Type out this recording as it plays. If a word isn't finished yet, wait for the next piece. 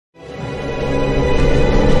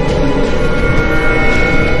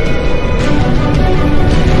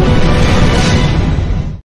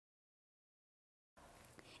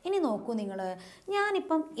നോക്കൂ നിങ്ങൾ.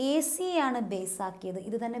 ഞാനിപ്പം AC ആണ് ബേസ് ആക്കിയത്.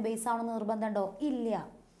 ഇത് തന്നെ ബേസ് ആവണമെന്ന് നിർബന്ധമുണ്ടോ? ഇല്ല.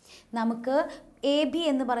 നമുക്ക് AB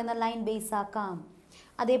എന്ന് പറയുന്ന ലൈൻ ബേസ് ആക്കാം.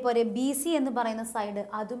 അതേപോലെ BC എന്ന് പറയുന്ന സൈഡ്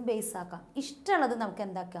അതും ബേസ് ആക്കാം. ഇഷ്ടമുള്ളത് നമുക്ക്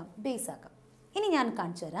എന്താക്കാം? ബേസ് ആക്കാം. ഇനി ഞാൻ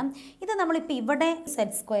കാണിച്ചു തരാം. ഇത് നമ്മളിപ്പോൾ ഇവിടെ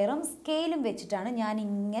സെറ്റ് സ്ക്വയറും സ്കെയിലും വെച്ചിട്ടാണ് ഞാൻ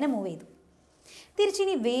ഇങ്ങനെ മൂവ് ചെയ്തു.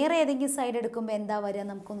 തിരിച്ചിനി വേറെ ഏതെങ്കിലും സൈഡ് എടുക്കുമ്പോൾ എന്താ വരിക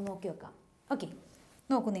നമുക്കൊന്ന് നോക്കി വെക്കാം. ഓക്കെ,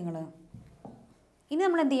 നോക്കൂ നിങ്ങൾ. ഇനി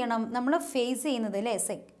നമ്മൾ എന്ത് ചെയ്യണം? നമ്മൾ ഫേസ് ചെയ്യുന്നത് അല്ലേ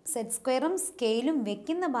സെറ്റ് സ്ക്വയറും സ്കെയിലും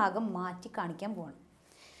വെക്കുന്ന ഭാഗം മാറ്റി കാണിക്കാൻ പോവാണ്.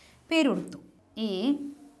 പേര് കൊടുത്തു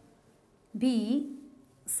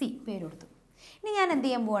ABC പേര് കൊടുത്തു. ഇനി ഞാൻ എന്ത്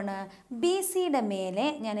ചെയ്യാൻ പോവാണ്? BCയുടെ മേലെ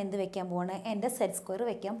ഞാൻ എന്ത് വെക്കാൻ പോവാണ്? എൻ്റെ സെറ്റ് സ്ക്വയർ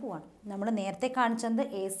വെക്കാൻ പോവാണ്. നമ്മൾ നേരത്തെ കാണിച്ചത്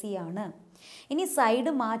AC ആണ്. ഇനി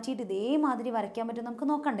സൈഡ് മാറ്റിയിട്ട് ഇതേമാതിരി വരയ്ക്കാൻ പറ്റും നമുക്ക്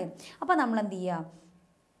നോക്കണ്ടേ? അപ്പോൾ നമ്മൾ എന്ത് ചെയ്യുക?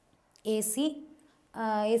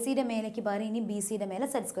 ACയുടെ മേലേക്ക് പകരം ഇനി BCയുടെ മേലെ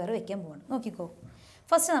സെറ്റ് സ്ക്വയർ വെക്കാൻ പോവാണ്. നോക്കിക്കോ.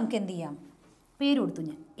 ഫസ്റ്റ് നമുക്ക് എന്ത് ചെയ്യാം? പേര് കൊടുത്തു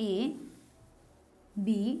ഞാൻ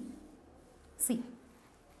ABC.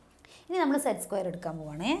 ഇനി നമ്മൾ സെറ്റ് സ്ക്വയർ എടുക്കാൻ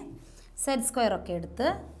പോവാണേ. സെറ്റ് സ്ക്വയർ ഒക്കെ എടുത്ത്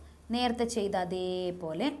നേരത്തെ ചെയ്ത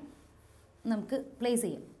അതേപോലെ നമുക്ക് പ്ലേസ്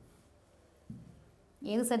ചെയ്യാം.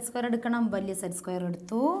 ഏത് സെറ്റ് സ്ക്വയർ എടുക്കണം? വലിയ സെറ്റ് സ്ക്വയർ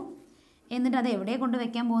എടുത്തു. എന്നിട്ട് അത് എവിടെ കൊണ്ട്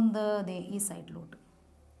വയ്ക്കാൻ പോകുന്നത്? അതെ, ഈ സൈഡിലോട്ട്.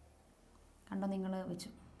 കണ്ടോ നിങ്ങൾ? വെച്ചു.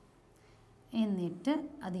 എന്നിട്ട്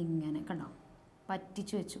അതിങ്ങനെ കണ്ടോ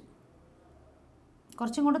പറ്റിച്ചു വെച്ചു.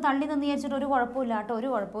 കുറച്ചും കൂടെ തള്ളി നിന്ന് വിചാരിച്ചിട്ട് ഒരു കുഴപ്പമില്ല കേട്ടോ, ഒരു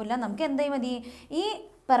കുഴപ്പമില്ല. നമുക്ക് എന്തായി മതി? ഈ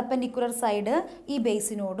പെർപെൻഡിക്കുലർ സൈഡ് ഈ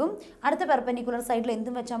ബേസിനോടും അടുത്ത പെർപെൻഡിക്കുലർ സൈഡിൽ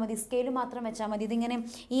എന്തും വെച്ചാൽ മതി? സ്കെയിൽ മാത്രം വെച്ചാൽ മതി. ഇതിങ്ങനെ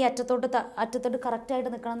ഈ അറ്റത്തോട്ട് കറക്റ്റായിട്ട്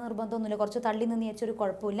നിൽക്കണമെന്ന് നിർബന്ധമൊന്നുമില്ല. കുറച്ച് തള്ളി നിന്ന് വിചാരിച്ചൊരു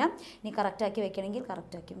കുഴപ്പമില്ല. ഇനി കറക്റ്റാക്കി വെക്കണമെങ്കിൽ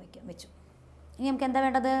കറക്റ്റാക്കി വെച്ചു. ഇനി നമുക്ക് എന്താ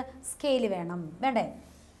വേണ്ടത്? സ്കെയിൽ വേണം, വേണ്ടേ?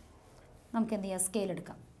 നമുക്ക് എന്ത് ചെയ്യാം? സ്കെയിൽ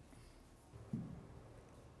എടുക്കാം.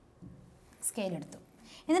 സ്കെയിൽ എടുത്തു.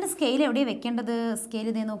 എന്നിട്ട് സ്കെയിൽ എവിടെയാണ് വെക്കേണ്ടത്? സ്കെയിൽ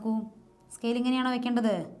ഇതേ നോക്കൂ. സ്കെയിൽ ഇങ്ങനെയാണോ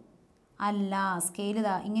വെക്കേണ്ടത്? അല്ല, സ്കെയിൽ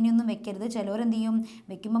ഇതാ ഇങ്ങനെയൊന്നും വെക്കരുത്. ചിലവരെന്ത് ചെയ്യും?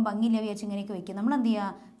 വെക്കുമ്പോൾ ഭംഗിയില്ല വിചാരിച്ച് ഇങ്ങനെയൊക്കെ വെക്കും. നമ്മളെന്ത്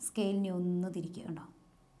ചെയ്യുക? സ്കെയിലിനെ ഒന്ന് തിരിക്കുക. കണ്ടോ?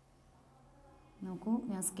 നോക്കൂ,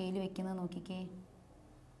 ഞാൻ സ്കെയിൽ വെക്കുന്നത് നോക്കിക്കേ.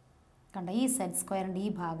 കണ്ടോ? ഈ സെറ്റ് സ്ക്വയറിൻ്റെ ഈ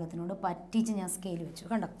ഭാഗത്തിനോട് പറ്റിച്ച് ഞാൻ സ്കെയിൽ വെച്ചു.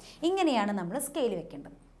 കണ്ടോ? ഇങ്ങനെയാണ് നമ്മൾ സ്കെയിൽ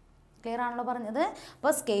വെക്കേണ്ടത്. ക്ലിയർ ആണല്ലോ പറഞ്ഞത്?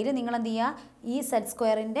 അപ്പോൾ സ്കെയിൽ നിങ്ങൾ എന്ത് ചെയ്യുക? ഈ സെറ്റ്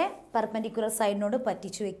സ്ക്വയറിൻ്റെ പെർപെൻഡിക്കുലർ സൈഡിനോട്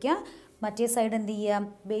പറ്റിച്ച് വയ്ക്കുക. മറ്റേ സൈഡ് എന്ത് ചെയ്യുക?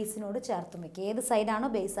 ബേസിനോട് ചേർത്തും വയ്ക്കുക. ഏത് സൈഡാണോ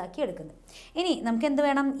ബേസ് ആക്കി എടുക്കുന്നത്. ഇനി നമുക്ക് എന്ത്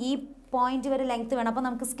വേണം? ഈ പോയിന്റ് വരെ ലെങ്ത്ത് വേണം. അപ്പോൾ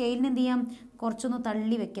നമുക്ക് സ്കെയിലിന് എന്ത് ചെയ്യാം? കുറച്ചൊന്ന്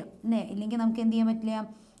തള്ളി വെക്കാം അല്ലേ? ഇല്ലെങ്കിൽ നമുക്ക് എന്ത് ചെയ്യാൻ പറ്റില്ല?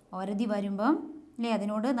 ഒരതി വരുമ്പം അല്ലേ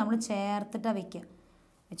അതിനോട് നമ്മൾ ചേർത്തിട്ടാണ് വയ്ക്കുക.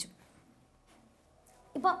 വെച്ചു.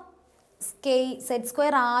 ഇപ്പോൾ സെറ്റ്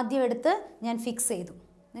സ്ക്വയർ ആദ്യം എടുത്ത് ഞാൻ ഫിക്സ് ചെയ്തു.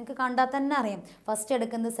 നിങ്ങൾക്ക് കണ്ടാൽ തന്നെ അറിയാം. ഫസ്റ്റ്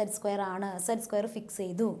എടുക്കുന്നത് സെറ്റ് സ്ക്വയർ ആണ്. സെറ്റ് സ്ക്വയർ ഫിക്സ്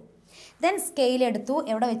ചെയ്തു. ദെൻ സ്കെയിൽ എടുത്തു.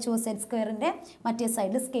 എവിടെ വെച്ചു? സെറ്റ് സ്ക്വയറിൻ്റെ മറ്റേ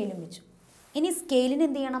സൈഡിൽ സ്കെയിലും വെച്ചു. ഇനി സ്കെയിലിന്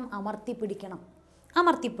എന്ത് ചെയ്യണം? അമർത്തി പിടിക്കണം.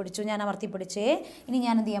 അമർത്തി പിടിച്ചു. ഞാൻ അമർത്തി പിടിച്ചേ. ഇനി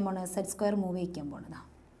ഞാൻ എന്ത് ചെയ്യാൻ പോകണം? സെറ്റ് സ്ക്വയർ മൂവ് ചെയ്യിക്കാൻ പോകണതാണ്.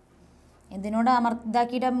 എന്തിനോട്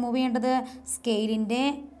ഇതാക്കിയിട്ട് മൂവ് ചെയ്യേണ്ടത്? സ്കെയിലിൻ്റെ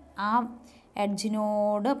ആ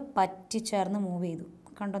എഡ്ജിനോട് പറ്റിച്ചേർന്ന് മൂവ് ചെയ്തു.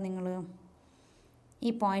 കണ്ടോ നിങ്ങൾ?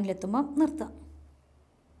 ഈ പോയിന്റിലെത്തുമ്പോൾ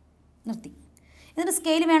നിർത്തി. എന്നിട്ട്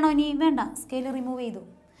സ്കെയിൽ വേണോ? ഇനി വേണ്ട. സ്കെയിൽ റിമൂവ് ചെയ്തു.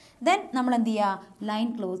 ദെൻ നമ്മൾ എന്ത് ചെയ്യുക? ലൈൻ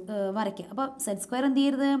വരയ്ക്കുക. അപ്പോൾ സെറ്റ് സ്ക്വയർ എന്ത്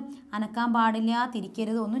ചെയ്യരുത്? അനക്കാൻ പാടില്ല,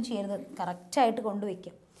 തിരിക്കരുത്, ഒന്നും ചെയ്യരുത്. കറക്റ്റായിട്ട്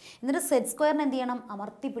കൊണ്ടുവയ്ക്കുക. എന്നിട്ട് സെറ്റ് സ്ക്വയറിനെ എന്ത് ചെയ്യണം?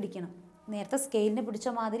 അമർത്തി പിടിക്കണം. നേരത്തെ സ്കെയിലിനെ പിടിച്ച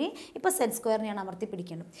മാതിരി ഇപ്പോൾ സെറ്റ് സ്ക്വയറിനെയാണ് അമർത്തി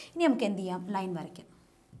പിടിക്കേണ്ടത്. ഇനി നമുക്ക് എന്ത് ചെയ്യാം? ലൈൻ വരയ്ക്കാം.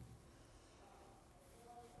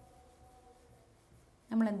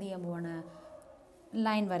 നമ്മൾ എന്ത് ചെയ്യാൻ പോവാണ്?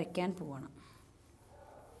 ലൈൻ വരയ്ക്കാൻ പോവാണ്.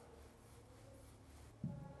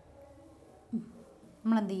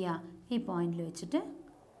 നമ്മളെന്ത് ചെയ്യുക? ഈ പോയിന്റിൽ വെച്ചിട്ട്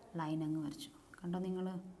ലൈൻ അങ്ങ് വരച്ചു. കണ്ടോ നിങ്ങൾ?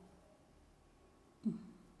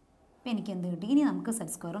 ഇപ്പം എനിക്ക് എന്ത് കിട്ടി? ഇനി നമുക്ക്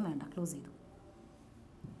സെറ്റ് സ്ക്വയറും വേണ്ട, ക്ലോസ് ചെയ്തു.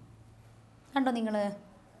 കണ്ടോ നിങ്ങൾ?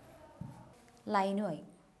 ലൈനുമായി.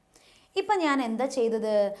 ഇപ്പം ഞാൻ എന്താ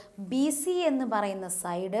ചെയ്തത്? BC എന്ന് പറയുന്ന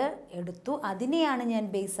സൈഡ് എടുത്തു. അതിനെയാണ് ഞാൻ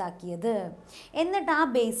ബേസ് ആക്കിയത്. എന്നിട്ട് ആ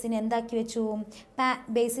ബേസിന് എന്താക്കി വെച്ചു?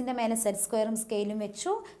 ബേസിൻ്റെ മേലെ സെറ്റ് സ്ക്വയറും സ്കെയിലും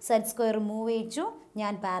വെച്ചു. സെറ്റ് സ്ക്വയർ മൂവ് ചെയ്യിച്ചു.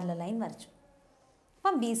 ഞാൻ പാരലൽ ലൈൻ വരച്ചു.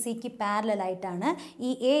 അപ്പം BCക്ക് പാരലലായിട്ടാണ്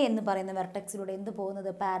ഈ A എന്ന് പറയുന്ന വെർട്ടെക്സിലൂടെ എന്ത് പോകുന്നത്?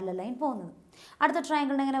 പാരലൽ ലൈൻ പോകുന്നത്. അടുത്ത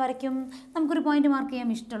ട്രയാങ്കിളിനെ എങ്ങനെ വരയ്ക്കും? നമുക്കൊരു പോയിന്റ് മാർക്ക് ചെയ്യാം.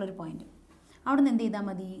 ഇഷ്ടമുള്ളൊരു പോയിന്റ്. അവിടെ നിന്ന് എന്ത് ചെയ്താൽ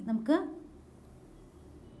മതി? നമുക്ക്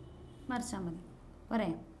വരച്ചാൽ മതി. പോരെ?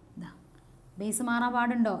 ഇതാ ബേസ് മാറാൻ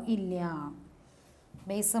പാടുണ്ടോ? ഇല്ല.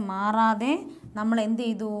 ബേസ് മാറാതെ നമ്മൾ എന്ത്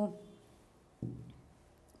ചെയ്തു?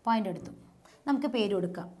 പോയിന്റ് എടുത്തു. നമുക്ക് പേര്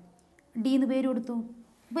കൊടുക്കാം. D എന്ന് പേര് കൊടുത്തു.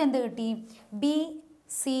 ഇപ്പോൾ എന്ത് കിട്ടി?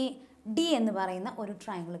 BCD എന്ന് പറയുന്ന ഒരു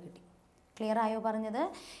ട്രയാങ്കിൾ കിട്ടി. ക്ലിയർ ആയോ പറഞ്ഞത്?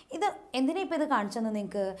 ഇത് എന്തിനാ ഇപ്പോൾ ഇത് കാണിച്ചെന്ന്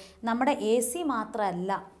നിങ്ങൾക്ക്? നമ്മുടെ AC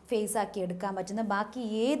മാത്രമല്ല ഫേസ് ആക്കി എടുക്കാൻ പറ്റുന്ന, ബാക്കി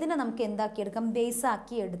ഏതിനെ നമുക്ക് എന്താക്കിയെടുക്കാം? ബേസ്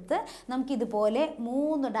ആക്കി എടുത്ത് നമുക്കിതുപോലെ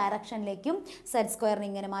 3 ഡയറക്ഷനിലേക്കും സെറ്റ് സ്ക്വയറിനെ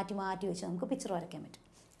ഇങ്ങനെ മാറ്റി മാറ്റി വെച്ച് നമുക്ക് പിക്ചർ വരയ്ക്കാൻ പറ്റും.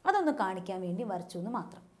 അതൊന്ന് കാണിക്കാൻ വേണ്ടി വരച്ചു എന്ന്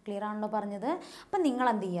മാത്രം. ക്ലിയർ ആണല്ലോ പറഞ്ഞത്? അപ്പം നിങ്ങൾ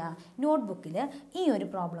എന്ത് ചെയ്യുക, നോട്ട്ബുക്കിൽ ഈ ഒരു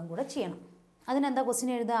പ്രോബ്ലം കൂടെ ചെയ്യണം. അതിനെന്താ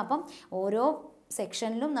ക്വസ്റ്റ്യൻ എഴുതുക. അപ്പം ഓരോ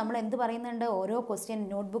സെക്ഷനിലും നമ്മൾ എന്ത് പറയുന്നുണ്ട്, ഓരോ ക്വസ്റ്റ്യൻ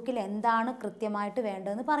നോട്ട്ബുക്കിൽ എന്താണ് കൃത്യമായിട്ട്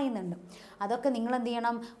വേണ്ടതെന്ന് പറയുന്നുണ്ട്. അതൊക്കെ നിങ്ങൾ എന്ത്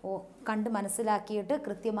ചെയ്യണം, കണ്ട് മനസ്സിലാക്കിയിട്ട്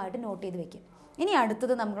കൃത്യമായിട്ട് നോട്ട് ചെയ്ത് വെക്കും. ഇനി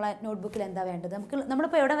അടുത്തത് നമ്മളെ നോട്ട്ബുക്കിൽ എന്താ വേണ്ടത്,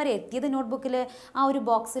 നമ്മളിപ്പോൾ എവിടെ വരെ എത്തിയത്, നോട്ട്ബുക്കിൽ ആ ഒരു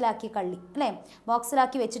ബോക്സിലാക്കി കള്ളി അല്ലേ,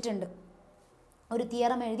 ബോക്സിലാക്കി വെച്ചിട്ടുണ്ട്. ഒരു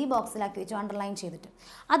തിയറം എഴുതി ബോക്സിലാക്കി വെച്ചു, അണ്ടർലൈൻ ചെയ്തിട്ട്.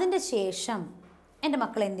 അതിൻ്റെ ശേഷം എൻ്റെ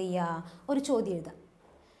മക്കൾ എന്ത് ചെയ്യുക, ഒരു ചോദ്യം എഴുതുക.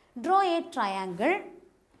 Draw A triangle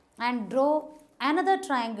and draw another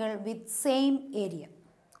triangle with same area.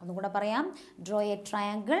 ഒന്നുകൂടെ പറയാം. Draw A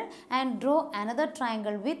triangle and draw another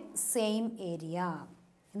triangle with same area.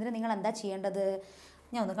 എന്നിട്ട് നിങ്ങൾ എന്താ ചെയ്യേണ്ടത്,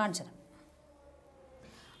 ഞാൻ ഒന്ന് കാണിച്ചു തരാം.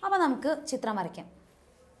 അപ്പോൾ നമുക്ക് ചിത്രം വരയ്ക്കാം.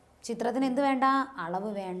 ചിത്രത്തിന് എന്ത് വേണ്ട, അളവ്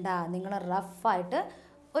വേണ്ട. നിങ്ങൾ റഫായിട്ട്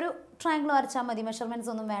ഒരു ട്രയാങ്കിൾ വരച്ചാൽ മതി,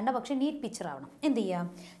 മെഷർമെൻറ്റ്സ് ഒന്നും വേണ്ട. പക്ഷേ നീറ്റ് പിക്ചർ ആവണം. എന്ത് ചെയ്യാം,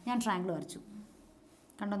 ഞാൻ ട്രയാങ്കിൾ വരച്ചു.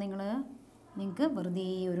 കണ്ടോ നിങ്ങൾക്ക് വെറുതെ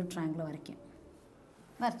ഒരു ട്രയാങ്കിൾ വരയ്ക്കാം.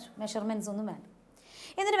 വരച്ചു, മെഷർമെൻറ്റ്സ് ഒന്നും വേണ്ട.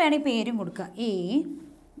 എന്നിട്ട് വേണമെങ്കിൽ പേരും കൊടുക്കുക, എ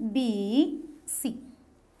ബി സി.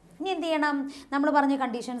 ഇനി എന്ത് ചെയ്യണം, നമ്മൾ പറഞ്ഞ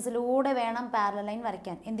കണ്ടീഷൻസിലൂടെ വേണം പാരലൽ ലൈൻ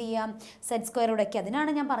വരയ്ക്കാൻ. എന്ത് ചെയ്യാം, സെറ്റ് സ്ക്വയർ ഉടയ്ക്കുക.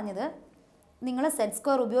 അതിനാണ് ഞാൻ പറഞ്ഞത്, നിങ്ങൾ സെറ്റ്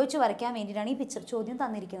സ്ക്വയർ ഉപയോഗിച്ച് വരയ്ക്കാൻ വേണ്ടിയിട്ടാണ് ഈ പിക്ചർ ചോദ്യം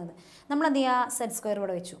തന്നിരിക്കുന്നത്. നമ്മൾ എന്ത് ചെയ്യുക, സെറ്റ് സ്ക്വയർ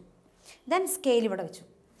ഇവിടെ വെച്ചു, ദെൻ സ്കെയിൽ ഇവിടെ വെച്ചു.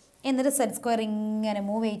 എന്നിട്ട് സെറ്റ് സ്ക്വയർ ഇങ്ങനെ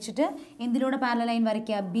മൂവ് ചെയ്യിച്ചിട്ട് എന്തിലൂടെ പാരലൽ ലൈൻ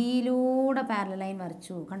വരയ്ക്കുക, ബിയിലൂടെ പാരലൽ ലൈൻ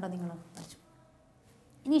വരച്ചു. കണ്ടോ, നിങ്ങൾ വരച്ചു.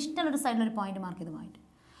 ഇനി ഇഷ്ടമുള്ളൊരു സൈഡിലൊരു പോയിന്റ് മാർക്ക് ചെയ്ത് പോയിന്റ്,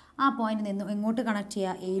 ആ പോയിന്റ് നിന്ന് എങ്ങോട്ട് കണക്ട്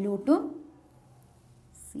ചെയ്യുക, എയിലോട്ടും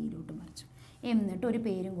സിയിലോട്ടും വരച്ചു. എന്നിട്ട് ഒരു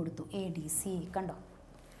പേരും കൊടുത്തു, എ ഡി സി. കണ്ടോ,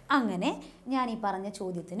 അങ്ങനെ ഞാൻ ഈ പറഞ്ഞ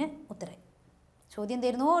ചോദ്യത്തിന് ഉത്തരം. ചോദ്യം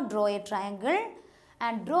തരുന്നു, draw A triangle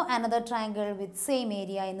and draw another triangle with same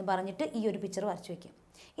area എന്ന് പറഞ്ഞിട്ട് ഈ ഒരു പിക്ചർ വരച്ചു വയ്ക്കും.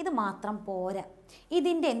 ഇത് മാത്രം പോരാ,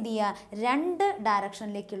 ഇതിൻ്റെ എന്ത് ചെയ്യുക, 2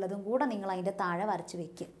 ഡയറക്ഷനിലേക്കുള്ളതും കൂടെ നിങ്ങൾ അതിൻ്റെ താഴെ വരച്ച്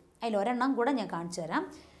വയ്ക്കുക. അതിലൊരെണ്ണം കൂടെ ഞാൻ കാണിച്ചു തരാം.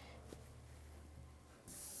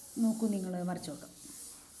 നോക്കൂ, നിങ്ങൾ വരച്ചു നോക്കാം.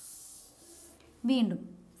 വീണ്ടും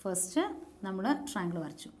ഫസ്റ്റ് നമ്മൾ ട്രയാങ്കിൾ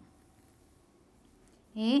വരച്ചു,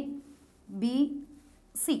 എ ബി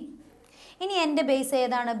സി. ഇനി എൻ്റെ ബേസ്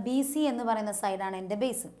ഏതാണ്, ബി സി എന്ന് പറയുന്ന സൈഡാണ് എൻ്റെ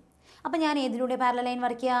ബേസ്. അപ്പം ഞാൻ ഏതിലൂടെ പാരലൽ ലൈൻ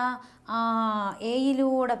വരയ്ക്കുക,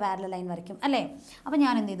 എയിലൂടെ പാരലൽ ലൈൻ വരയ്ക്കും അല്ലേ. അപ്പം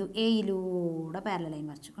ഞാൻ എന്ത് ചെയ്തു, എയിലൂടെ പാരലൽ ലൈൻ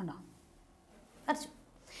വരച്ചു. കണ്ടോ, വരച്ചു.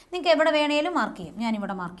 നിങ്ങൾക്ക് എവിടെ വേണേലും മാർക്ക് ചെയ്യാം.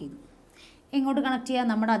 ഞാനിവിടെ മാർക്ക് ചെയ്തു. എങ്ങോട്ട് കണക്ട് ചെയ്യുക,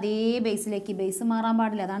 നമ്മുടെ അതേ ബേസിലേക്ക്. ബേസ് മാറാൻ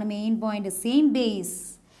പാടില്ല, അതാണ് main point. Same base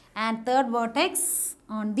and third vertex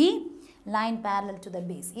on the line parallel to the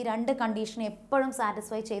base. ഈ 2 കണ്ടീഷൻ എപ്പോഴും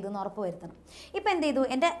സാറ്റിസ്ഫൈ ചെയ്തെന്ന് ഉറപ്പ് വരുത്തണം. ഇപ്പോൾ എന്ത് ചെയ്തു,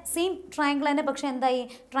 എൻ്റെ സെയിം ട്രയാങ്കിൾ തന്നെ, പക്ഷേ എന്തായി,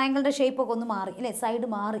 ട്രയാങ്കിളിൻ്റെ ഷേപ്പൊക്കെ ഒന്ന് മാറി അല്ലേ, സൈഡ്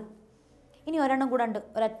മാറി. ഇനി ഒരെണ്ണം കൂടെ ഉണ്ട്,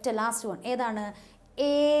 ഒരൊറ്റ ലാസ്റ്റ് വൺ. ഏതാണ്,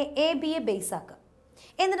 എ ബിയെ ബേസ് ആക്കുക.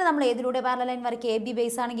 എന്നിട്ട് നമ്മൾ ഏതിലൂടെ പാരലൽ ലൈൻ വരയ്ക്കും, എ ബി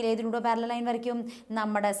ബേസ് ആണെങ്കിൽ ഏതിലൂടെ പാരലൽ ലൈൻ വരയ്ക്കും,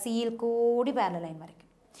 നമ്മുടെ സിയിൽ കൂടി പാരലൽ ലൈൻ വരയ്ക്കും.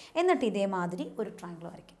 എന്നിട്ട് ഇതേമാതിരി ഒരു ട്രയാങ്കിൾ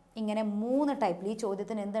വരയ്ക്കും. ഇങ്ങനെ 3 ടൈപ്പിൽ, ഈ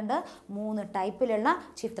ചോദ്യത്തിന് എന്തുണ്ട്, 3 ടൈപ്പിലുള്ള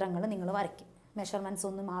ചിത്രങ്ങൾ നിങ്ങൾ വരയ്ക്കും. മെഷർമെൻറ്റ്സ്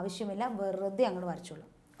ഒന്നും ആവശ്യമില്ല, വെറുതെ അങ്ങോട്ട് വരച്ചോളൂ.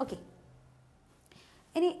 ഓക്കെ,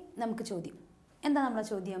 ഇനി നമുക്ക് ചോദ്യം. എന്താ നമ്മളെ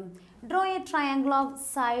ചോദ്യം, draw A triangle of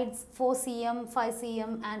sides 4 cm 5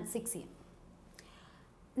 cm and 6 cm.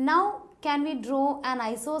 Now can we draw an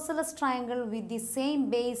isosceles triangle with the same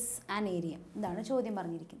base and area. ഇതാണ് ചോദ്യം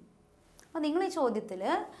പറഞ്ഞിരിക്കുന്നത്. അപ്പോൾ നിങ്ങൾ ഈ ചോദ്യത്തിൽ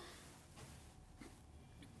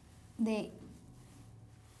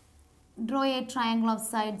draw a triangle of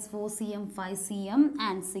sides 4 cm 5 cm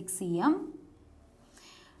and 6 cm.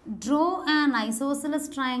 Draw an isosceles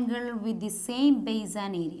triangle with the same base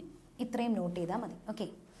and area. ഇത്രയും not ചെയ്താൽ മതി. ഓക്കെ,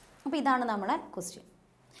 അപ്പോൾ ഇതാണ് നമ്മളെ ക്വസ്റ്റ്യൻ.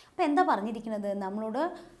 അപ്പോൾ എന്താ പറഞ്ഞിരിക്കുന്നത്, നമ്മളോട്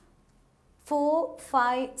 4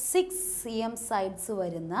 5 6 cm സൈഡ്സ്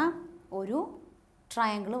വരുന്ന ഒരു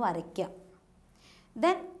ട്രയാങ്കിൾ വരയ്ക്കാം.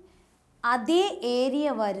 ദെൻ അതേ ഏരിയ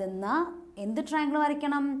വരുന്ന എന്ത് ട്രയാങ്കിൾ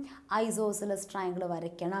വരയ്ക്കണം, ഐസോസെലസ് ട്രയാങ്കിൾ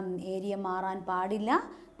വരയ്ക്കണം. ഏരിയ മാറാൻ പാടില്ല,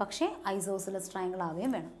 പക്ഷേ ഐസോസെലസ് ട്രയാങ്കിൾ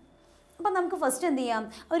ആവുകയും വേണം. അപ്പം നമുക്ക് ഫസ്റ്റ് എന്ത് ചെയ്യാം,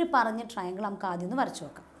 ഒരു പറഞ്ഞ ട്രയാങ്കിൾ നമുക്ക് ആദ്യം ഒന്ന് വരച്ചു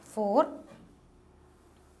നോക്കാം. 4,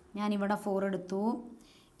 ഞാനിവിടെ 4 എടുത്തു,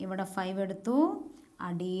 ഇവിടെ 5 എടുത്തു,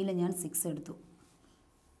 അടിയിൽ ഞാൻ 6 എടുത്തു.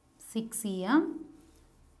 6 cm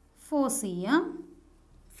 4 cm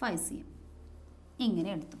 5 cm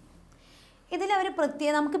ഇങ്ങനെ എടുത്തു. ഇതിലൊരു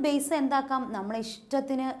പ്രത്യേകം നമുക്ക് ബേസ് എന്താക്കാം, നമ്മളെ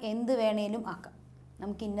ഇഷ്ടത്തിന് എന്ത് വേണേലും ആക്കാം.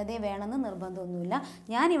 നമുക്ക് ഇന്നതേ വേണമെന്ന് നിർബന്ധമൊന്നുമില്ല.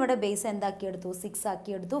 ഞാനിവിടെ ബേസ് എന്താക്കിയെടുത്തു, 6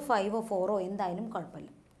 ആക്കിയെടുത്തു. 5 4 എന്തായാലും കുഴപ്പമില്ല.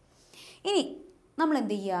 ഇനി നമ്മൾ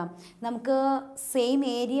എന്ത് ചെയ്യുക, നമുക്ക് സെയിം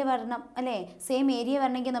ഏരിയ വരണം അല്ലേ. സെയിം ഏരിയ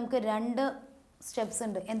വരണമെങ്കിൽ നമുക്ക് 2 സ്റ്റെപ്സ്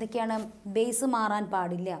ഉണ്ട്. എന്തൊക്കെയാണ്, ബേസ് മാറാൻ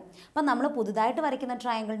പാടില്ല. അപ്പം നമ്മൾ പുതുതായിട്ട് വരയ്ക്കുന്ന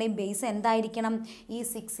ട്രയാങ്കിളുടെയും ബേസ് എന്തായിരിക്കണം, ഈ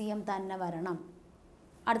 6 cm തന്നെ വരണം.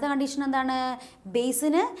 അടുത്ത കണ്ടീഷൻ എന്താണ്,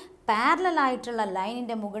 ബേസിന് പാരലൽ ആയിട്ടുള്ള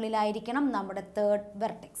ലൈനിൻ്റെ മുകളിലായിരിക്കണം നമ്മുടെ തേർഡ്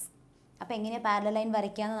വെർട്ടെക്സ്. അപ്പോൾ എങ്ങനെയാണ് പാരലൽ ലൈൻ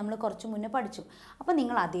വരയ്ക്കാമെന്ന് നമ്മൾ കുറച്ച് മുന്നേ പഠിച്ചു. അപ്പോൾ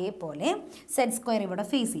നിങ്ങൾ അതേപോലെ സെറ്റ് സ്ക്വയർ ഇവിടെ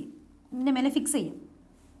ഫേസ് ചെയ്യും, ഇതിൻ്റെ മേലെ ഫിക്സ് ചെയ്യും.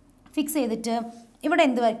 ഫിക്സ് ചെയ്തിട്ട് ഇവിടെ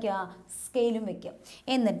എന്ത് വയ്ക്കുക, സ്കെയിലും വയ്ക്കുക.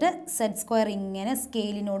 എന്നിട്ട് സെറ്റ് സ്ക്വയർ ഇങ്ങനെ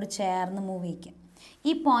സ്കെയിലിനോട് ചേർന്ന് മൂവ് ചെയ്യിക്കുക.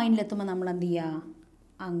 ഈ പോയിന്റിലെത്തുമ്പോൾ നമ്മൾ എന്ത് ചെയ്യുക,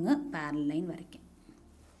 അങ്ങ് പാരലൽ ലൈൻ വരയ്ക്കുക.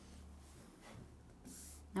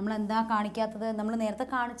 നമ്മളെന്താ കാണിക്കാത്തത്, നമ്മൾ നേരത്തെ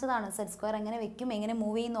കാണിച്ചതാണ്. സെറ്റ് സ്ക്വയർ എങ്ങനെ വെക്കും, എങ്ങനെ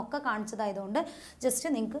മൂവ് ചെയ്യുന്നൊക്കെ കാണിച്ചതായതുകൊണ്ട്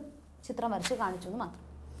ജസ്റ്റ് നിങ്ങൾക്ക് ചിത്രം വരച്ച് കാണിച്ചു എന്ന് മാത്രം.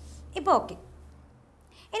 ഇപ്പോൾ ഓക്കെ.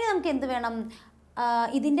 ഇനി നമുക്ക് എന്ത് വേണം,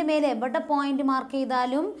 ഇതിൻ്റെ മേലെ എവിടെ പോയിന്റ് മാർക്ക്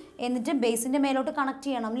ചെയ്താലും എന്നിട്ട് ബേസിൻ്റെ മേലോട്ട് കണക്ട്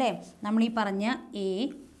ചെയ്യണം അല്ലേ. നമ്മൾ ഈ പറഞ്ഞ എ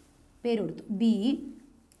പേര് കൊടുത്തു, ബി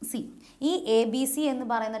സി. ഈ എ ബി സി എന്ന്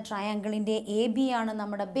പറയുന്ന ട്രയാങ്കിളിൻ്റെ എ ബി ആണ്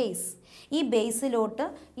നമ്മുടെ ബേസ്. ഈ ബേസിലോട്ട്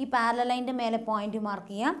ഈ പാരലൽ ലൈനിൻ്റെ മേലെ പോയിന്റ്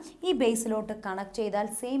മാർക്ക് ചെയ്യാം. ഈ ബേസിലോട്ട് കണക്ട് ചെയ്താൽ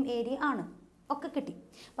സെയിം ഏരിയ ആണ്, ഒക്കെ കിട്ടി.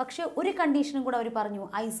 പക്ഷേ ഒരു കണ്ടീഷനും കൂടെ അവർ പറഞ്ഞു,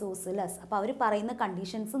 ഐസോസിലസ്. അപ്പോൾ അവർ പറയുന്ന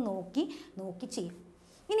കണ്ടീഷൻസ് നോക്കി ചെയ്യും.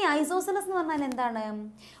 ഇനി ഐസോസിലസ് എന്ന് പറഞ്ഞാൽ എന്താണ്,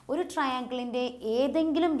 ഒരു ട്രയാങ്കിളിൻ്റെ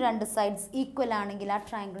ഏതെങ്കിലും രണ്ട് സൈഡ്സ് ഈക്വൽ ആണെങ്കിൽ ആ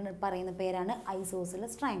ട്രയാങ്കിളിന് പറയുന്ന പേരാണ്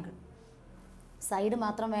ഐസോസിലസ് ട്രയാങ്കിൾ. സൈഡ്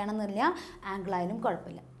മാത്രം വേണമെന്നില്ല, ആംഗിൾ ആയാലും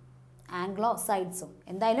കുഴപ്പമില്ല, ആംഗിളോ സൈഡ്സോ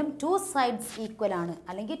എന്തായാലും 2 സൈഡ്സ് ഈക്വൽ ആണ്,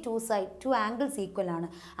 അല്ലെങ്കിൽ 2 ആംഗിൾസ് ഈക്വൽ ആണ്.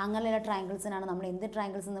 അങ്ങനെയുള്ള ട്രയാങ്കിൾസിനാണ് നമ്മൾ എന്ത്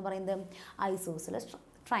ട്രയാങ്കിൾസ് എന്ന് പറയുന്നത്, ഐസോസിലസ്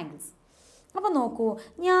ട്രയാങ്കിൾസ്. അപ്പോൾ നോക്കൂ,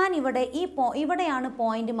 ഞാൻ ഇവിടെയാണ്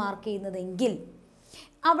പോയിന്റ് മാർക്ക് ചെയ്യുന്നതെങ്കിൽ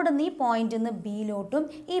അവിടെ നിന്ന് ഈ പോയിന്റിൽ നിന്ന് ബിയിലോട്ടും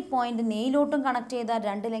ഈ പോയിന്റ് നെയിലോട്ടും കണക്ട് ചെയ്താൽ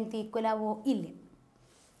 2 ലെങ്ത് ഈക്വൽ ആവോ, ഇല്ല.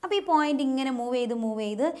 അപ്പോൾ ഈ പോയിന്റ് ഇങ്ങനെ മൂവ്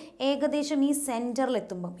ചെയ്ത് ഏകദേശം ഈ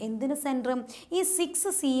സെൻറ്ററിലെത്തുമ്പം, എന്തിന് സെൻറ്റർ, ഈ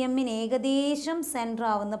 6 cm ഏകദേശം സെൻറ്റർ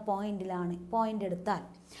ആവുന്ന പോയിന്റിലാണ് പോയിന്റ് എടുത്താൽ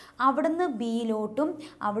അവിടുന്ന് ബിയിലോട്ടും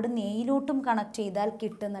അവിടുന്ന് എയിലോട്ടും കണക്ട് ചെയ്താൽ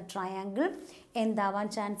കിട്ടുന്ന ട്രയാങ്കിൾ എന്താവാൻ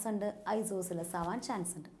ചാൻസ് ഉണ്ട്, ഐസോസിലസ് ആവാൻ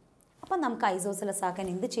ചാൻസ് ഉണ്ട്. അപ്പം നമുക്ക് ഐസോസിലസ് ആക്കാൻ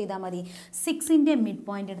എന്ത് ചെയ്താൽ മതി, 6ൻ്റെ മിഡ്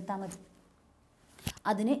പോയിന്റ് എടുത്താൽ മതി.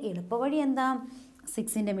 അതിന് എളുപ്പവഴി എന്താ,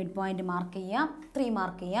 6ൻ്റെ മിഡ് പോയിന്റ് മാർക്ക് ചെയ്യുക, 3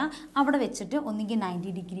 മാർക്ക് ചെയ്യുക, അവിടെ വെച്ചിട്ട് ഒന്നുകിൽ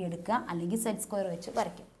 90 ഡിഗ്രി എടുക്കുക, അല്ലെങ്കിൽ സെറ്റ് സ്ക്വയർ വെച്ച്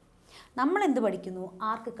വരയ്ക്കും. നമ്മൾ എന്ത് പഠിക്കുന്നു,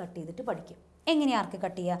 ആർക്ക് കട്ട് ചെയ്തിട്ട് പഠിക്കും. എങ്ങനെ ആർക്ക്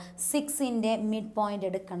കട്ട് ചെയ്യുക, 6ൻ്റെ മിഡ് പോയിന്റ്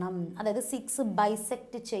എടുക്കണം, അതായത് 6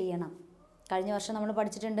 ബൈസെക്റ്റ് ചെയ്യണം. കഴിഞ്ഞ വർഷം നമ്മൾ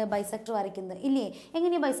പഠിച്ചിട്ടുണ്ട് ബൈസെക്ടർ വരയ്ക്കുന്നത് ഇല്ലേ.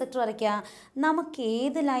 എങ്ങനെയാണ് ബൈസെക്ടർ വരയ്ക്കുക, നമുക്ക്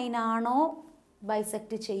ഏത് ലൈനാണോ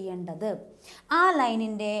ബൈസെക്റ്റ് ചെയ്യേണ്ടത് ആ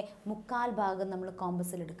ലൈനിൻ്റെ 1/4 ഭാഗം നമ്മൾ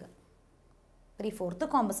കോമ്പസിലെടുക്കുക. 3/4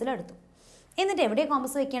 കോമ്പസിലെടുത്തു. എന്നിട്ട് എവിടെയാണ്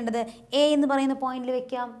കോമ്പസ് വെക്കേണ്ടത്, എ എന്ന് പറയുന്ന പോയിന്റിൽ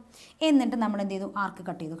വെക്കാം. എന്നിട്ട് നമ്മൾ എന്ത് ചെയ്തു, ആർക്ക്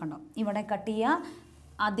കട്ട് ചെയ്തു. കണ്ടോ, ഇവിടെ കട്ട് ചെയ്യുക,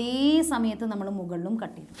 അതേ സമയത്ത് നമ്മൾ മുകളിലും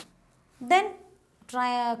കട്ട് ചെയ്തു. ദെൻ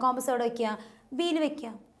കോമ്പസ് എവിടെ വയ്ക്കുക, ബിയിൽ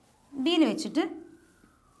വയ്ക്കുക. ബിയിൽ വെച്ചിട്ട്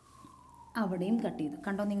അവിടെയും കട്ട് ചെയ്തു.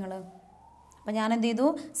 കണ്ടോ നിങ്ങൾ. അപ്പോൾ ഞാൻ എന്ത് ചെയ്തു,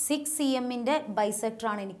 6 cmൻ്റെ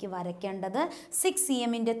ബൈസെക്ടറാണ് എനിക്ക് വരയ്ക്കേണ്ടത്. 6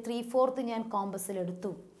 cmൻ്റെ 3/4 ഞാൻ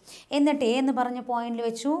കോമ്പസിലെടുത്തു. എന്നിട്ട് എ എന്ന് പറഞ്ഞ പോയിന്റിൽ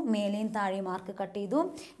വെച്ചു, മേലെയും താഴെയും മാർക്ക് കട്ട് ചെയ്തു.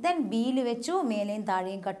 ദെൻ ബിയിൽ വെച്ചു, മേലെയും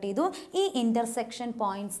താഴെയും കട്ട് ചെയ്തു. ഈ ഇൻ്റർസെക്ഷൻ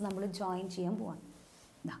പോയിന്റ്സ് നമ്മൾ ജോയിൻ ചെയ്യാൻ പോവാണ്.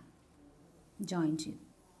 ഇതാ ജോയിൻ ചെയ്തു.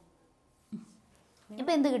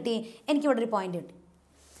 ഇപ്പോൾ എന്ത് കിട്ടി, എനിക്കിവിടെ ഒരു പോയിന്റ് കിട്ടി.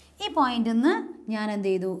 ഈ പോയിന്റിൽ നിന്ന് ഞാൻ എന്ത്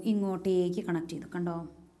ചെയ്തു, ഇങ്ങോട്ടേക്ക് കണക്ട് ചെയ്തു. കണ്ടോ,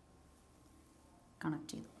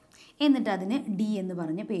 കണക്ട് ചെയ്തു. എന്നിട്ട് അതിന് ഡി എന്ന്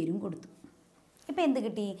പറഞ്ഞ പേരും കൊടുത്തു. ഇപ്പോൾ എന്ത്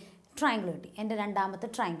കിട്ടി, ട്രയാങ്കിൾ കിട്ടി. എൻ്റെ രണ്ടാമത്തെ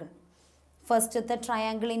ട്രയാങ്കിൾ, ഫസ്റ്റത്തെ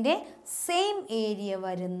ട്രയാങ്കിളിൻ്റെ സെയിം ഏരിയ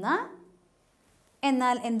വരുന്ന,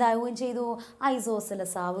 എന്നാൽ എന്താവുകയും ചെയ്തു,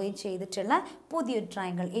 ഐസോസിലസ് ആവുകയും ചെയ്തിട്ടുള്ള പുതിയൊരു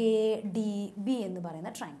ട്രയാങ്കിൾ എ ഡി ബി എന്ന്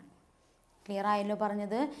പറയുന്ന ട്രയാങ്കിൾ. ക്ലിയർ ആയല്ലോ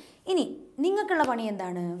പറഞ്ഞത്. ഇനി നിങ്ങൾക്കുള്ള പണി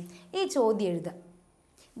എന്താണ്, ഈ ചോദ്യം എഴുതുക,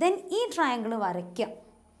 ദെൻ ഈ ട്രയാങ്കിൾ വരയ്ക്കുക.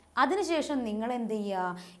 അതിനുശേഷം നിങ്ങൾ എന്ത്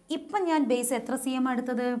ചെയ്യുക, ഇപ്പം ഞാൻ ബേസ് എത്ര cm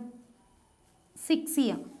എടുത്തത്, 6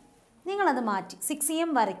 cm. നിങ്ങളത് മാറ്റി 6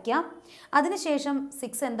 cm വരയ്ക്കാം. അതിനുശേഷം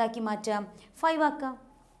 6 എന്താക്കി മാറ്റാം, 5 ആക്കാം.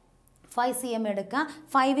 5 cm എടുക്കുക.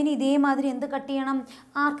 5ന് ഇതേമാതിരി എന്ത് കട്ട് ചെയ്യണം,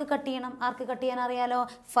 ആർക്ക് കട്ട് ചെയ്യണം. ആർക്ക് കട്ട് ചെയ്യാൻ അറിയാലോ,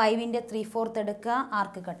 5ൻ്റെ 3/4 എടുക്കുക,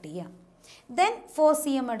 ആർക്ക് കട്ട് ചെയ്യുക. ദെൻ 4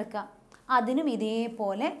 cm എടുക്കുക, അതിനും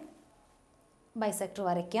ഇതേപോലെ ബൈസെക്ടർ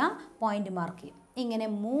വരയ്ക്കുക, പോയിന്റ് മാർക്ക് ചെയ്യും. ഇങ്ങനെ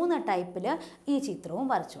 3 ടൈപ്പിൽ ഈ ചിത്രവും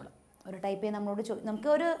വരച്ചോളും. ഒരു ടൈപ്പേ നമ്മളോട് നമുക്ക്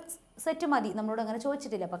ഒരു സെറ്റ് മതി, നമ്മളോട് അങ്ങനെ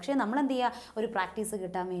ചോദിച്ചിട്ടില്ല. പക്ഷേ നമ്മൾ എന്ത് ചെയ്യുക, ഒരു പ്രാക്ടീസ്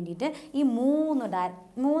കിട്ടാൻ വേണ്ടിയിട്ട് ഈ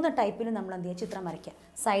 3 ടൈപ്പിൽ നമ്മൾ എന്ത് ചെയ്യുക, ചിത്രം വരയ്ക്കുക.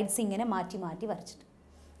 സൈഡ്സ് ഇങ്ങനെ മാറ്റി മാറ്റി വരച്ചിട്ട്.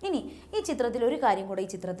 ഇനി ഈ ചിത്രത്തിൽ ഒരു കാര്യം കൂടെ ഈ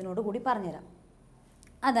ചിത്രത്തിനോട് കൂടി പറഞ്ഞുതരാം.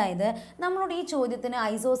 അതായത് നമ്മളോട് ഈ ചോദ്യത്തിന്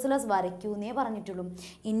ഐസോസിലസ് വരയ്ക്കൂ എന്നേ പറഞ്ഞിട്ടുള്ളൂ.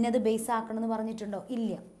 ഇന്നത് ബേസ് ആക്കണമെന്ന് പറഞ്ഞിട്ടുണ്ടോ,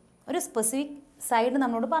 ഇല്ല. ഒരു സ്പെസിഫിക് സൈഡ്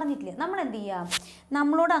നമ്മളോട് പറഞ്ഞിട്ടില്ല. നമ്മൾ എന്ത് ചെയ്യുക,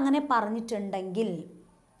 നമ്മളോട് അങ്ങനെ പറഞ്ഞിട്ടുണ്ടെങ്കിൽ,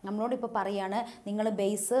 നമ്മളോട് ഇപ്പോൾ പറയുകയാണ് നിങ്ങൾ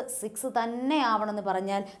ബേസ് 6 തന്നെ ആവണമെന്ന്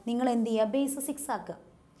പറഞ്ഞാൽ നിങ്ങൾ എന്ത് ചെയ്യുക, ബേസ് 6 ആക്കുക.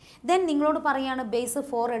 ദെൻ നിങ്ങളോട് പറയുകയാണ് ബേസ്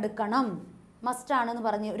 4 എടുക്കണം, മസ്റ്റാണെന്ന്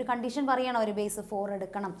പറഞ്ഞ് ഒരു കണ്ടീഷൻ പറയുകയാണ്, ഒരു ബേസ് 4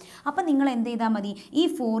 എടുക്കണം. അപ്പം നിങ്ങൾ എന്ത് ചെയ്താൽ മതി, ഈ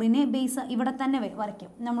 4നെ ബേസ് ഇവിടെ തന്നെ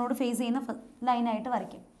വരയ്ക്കും, നമ്മളോട് ഫേസ് ചെയ്യുന്ന ലൈനായിട്ട്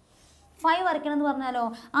വരയ്ക്കും. 5 വരയ്ക്കണം എന്ന് പറഞ്ഞാലോ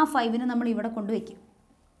ആ 5നെ നമ്മൾ ഇവിടെ കൊണ്ടുവയ്ക്കും.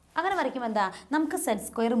 അങ്ങനെ വരയ്ക്കുമ്പോൾ എന്താ നമുക്ക് സെറ്റ്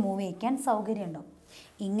സ്ക്വയർ മൂവ് ചെയ്യിക്കാൻ സൗകര്യമുണ്ടോ.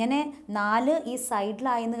 ഇങ്ങനെ 4 ഈ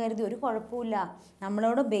സൈഡിലായെന്ന് കരുതി ഒരു കുഴപ്പമില്ല.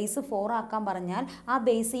 നമ്മളോട് ബേസ് 4 ആക്കാൻ പറഞ്ഞാൽ ആ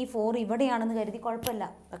ബേസ് ഈ 4 ഇവിടെയാണെന്ന് കരുതി കുഴപ്പമില്ല.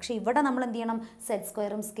 പക്ഷേ ഇവിടെ നമ്മൾ എന്ത് ചെയ്യണം, സെറ്റ്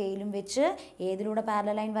സ്ക്വയറും സ്കെയിലും വെച്ച് ഏതിലൂടെ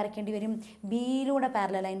പാരലൽ ലൈൻ വരയ്ക്കേണ്ടി വരും, ബിയിലൂടെ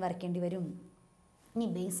പാരലൽ ലൈൻ വരയ്ക്കേണ്ടി വരും. ഇനി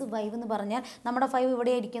ബേസ് 5 എന്ന് പറഞ്ഞാൽ നമ്മുടെ 5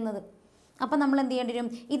 ഇവിടെയാണ് ഇരിക്കുന്നത്. അപ്പം നമ്മൾ എന്ത് ചെയ്യേണ്ടി വരും,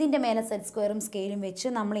 ഇതിൻ്റെ മേലെ സെറ്റ് സ്ക്വയറും സ്കെയിലും വെച്ച്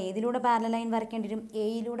നമ്മൾ ഏതിലൂടെ പാരലൽ ലൈൻ വരയ്ക്കേണ്ടി വരും,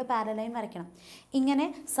 എയിലൂടെ പാരലൽ ലൈൻ വരയ്ക്കണം. ഇങ്ങനെ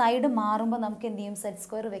സൈഡ് മാറുമ്പോൾ നമുക്ക് എന്ത് ചെയ്യും, സെറ്റ്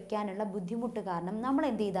സ്ക്വയർ വെക്കാനുള്ള ബുദ്ധിമുട്ട് കാരണം നമ്മൾ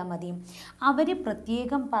എന്ത് ചെയ്താൽ മതി, അവർ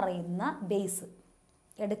പ്രത്യേകം പറയുന്ന ബേസ്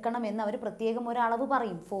എടുക്കണമെന്ന് അവർ പ്രത്യേകം ഒരളവ്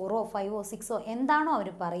പറയും, 4ഓ 5ഓ 6ഓ എന്താണോ അവർ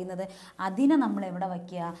പറയുന്നത് അതിനെ നമ്മൾ എവിടെ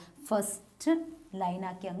വയ്ക്കുക, ഫസ്റ്റ്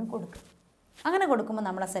ലൈനാക്കി അങ്ങ് കൊടുക്കുക. അങ്ങനെ കൊടുക്കുമ്പോൾ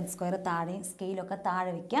നമ്മളെ സെറ്റ് സ്ക്വയർ താഴെ സ്കെയിലൊക്കെ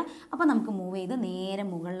താഴെ വയ്ക്കുക. അപ്പോൾ നമുക്ക് മൂവ് ചെയ്ത് നേരെ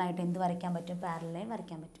മുകളിലായിട്ട് എന്ത് വരയ്ക്കാൻ പറ്റും, പാരലൽ ലൈൻ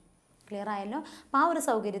വരയ്ക്കാൻ പറ്റും. ക്ലിയർ ആയല്ലോ. അപ്പോൾ ആ ഒരു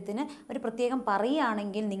സൗകര്യത്തിന് ഒരു പ്രത്യേകം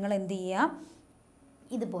പറയുകയാണെങ്കിൽ നിങ്ങൾ എന്ത് ചെയ്യുക,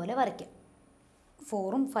 ഇതുപോലെ വരയ്ക്കുക.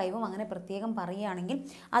 4ഉം 5ഉം അങ്ങനെ പ്രത്യേകം പറയുകയാണെങ്കിൽ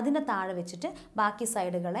അതിൻ്റെ താഴെ വെച്ചിട്ട് ബാക്കി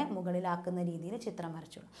സൈഡുകളെ മുകളിലാക്കുന്ന രീതിയിൽ ചിത്രം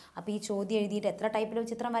വരച്ചോളൂ. അപ്പോൾ ഈ ചോദ്യം എഴുതിയിട്ട് എത്ര ടൈപ്പിലുള്ള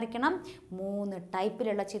ചിത്രം വരയ്ക്കണം, 3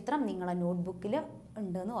 ടൈപ്പിലുള്ള ചിത്രം നിങ്ങളെ നോട്ട്ബുക്കിൽ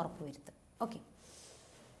ഉണ്ടെന്ന് ഉറപ്പ് വരുത്തുക. ഓക്കെ,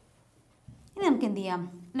 ഇനി നമുക്ക് എന്ത് ചെയ്യാം,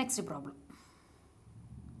 നെക്സ്റ്റ് പ്രോബ്ലം.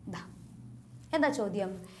 എന്താ ചോദ്യം,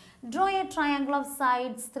 draw A triangle of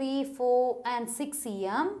sides 3, 4 and 6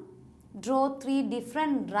 cm. Draw 3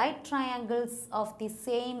 different right triangles of the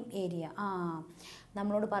same area.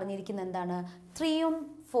 നമ്മളോട് പറഞ്ഞിരിക്കുന്നത് എന്താണ്, 3ഉം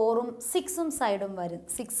 4ഉം 6ഉം സൈഡും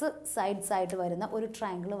 6 സൈഡ്സ് ആയിട്ട് വരുന്ന ഒരു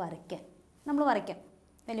ട്രയാങ്കിൾ വരയ്ക്കാൻ. നമ്മൾ വരയ്ക്കാം,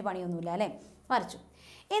 വലിയ പണിയൊന്നുമില്ല അല്ലേ. വരച്ചു.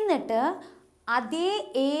 എന്നിട്ട് അതേ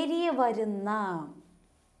ഏരിയ വരുന്ന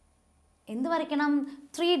എന്ത് വരയ്ക്കണം,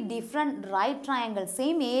 3 ഡിഫറെൻറ്റ് റൈറ്റ് ട്രയാങ്കിൾ.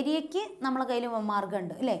 സെയിം ഏരിയയ്ക്ക് നമ്മളെ കയ്യിൽ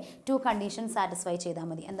മാർഗ്ഗമുണ്ട് അല്ലേ. 2 കണ്ടീഷൻ സാറ്റിസ്ഫൈ ചെയ്താൽ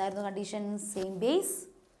മതി. എന്തായിരുന്നു condition, same base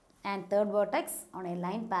and third vertex on A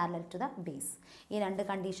line parallel to the base. ഈ 2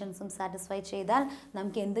 കണ്ടീഷൻസും സാറ്റിസ്ഫൈ ചെയ്താൽ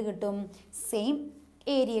നമുക്ക് എന്ത് കിട്ടും, സെയിം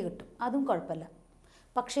ഏരിയ കിട്ടും. അതും കുഴപ്പമില്ല,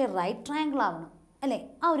 പക്ഷേ റൈറ്റ് ട്രയാങ്കിൾ ആവണം അല്ലേ.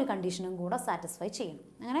 ആ ഒരു കണ്ടീഷനും കൂടെ സാറ്റിസ്ഫൈ ചെയ്യണം.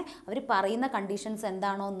 അങ്ങനെ അവർ പറയുന്ന കണ്ടീഷൻസ്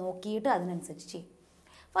എന്താണോ നോക്കിയിട്ട് അതിനനുസരിച്ച് ചെയ്യും.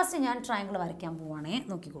 ഫസ്റ്റ് ഞാൻ ട്രയാങ്കിൾ വരയ്ക്കാൻ പോവുകയാണേ,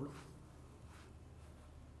 നോക്കിക്കോളൂ.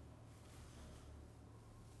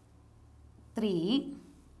 3,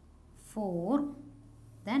 4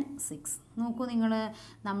 then 6. നോക്കൂ നിങ്ങൾ,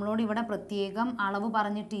 നമ്മളോട് ഇവിടെ പ്രത്യേകം അളവ്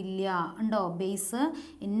പറഞ്ഞിട്ടില്ല ഉണ്ടോ, ബേസ്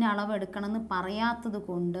ഇന്ന അളവ് എടുക്കണമെന്ന് പറയാത്തത്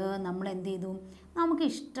കൊണ്ട് നമ്മൾ എന്ത് ചെയ്തു, നമുക്ക്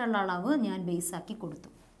ഇഷ്ടമുള്ള അളവ് ഞാൻ ബേസാക്കി കൊടുത്തു.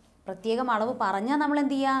 പ്രത്യേകം അളവ് പറഞ്ഞാൽ നമ്മൾ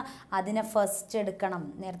എന്ത് ചെയ്യുക, അതിനെ ഫസ്റ്റ് എടുക്കണം.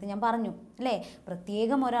 നേരത്തെ ഞാൻ പറഞ്ഞു അല്ലേ,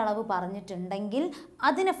 പ്രത്യേകം ഒരളവ് പറഞ്ഞിട്ടുണ്ടെങ്കിൽ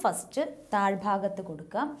അതിനെ ഫസ്റ്റ് താഴ്ഭാഗത്ത്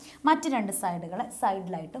കൊടുക്കുക, മറ്റ് 2 സൈഡുകളെ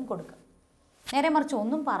സൈഡിലായിട്ടും കൊടുക്കുക. നേരെ മറിച്ച്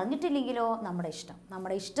ഒന്നും പറഞ്ഞിട്ടില്ലെങ്കിലോ നമ്മുടെ ഇഷ്ടം,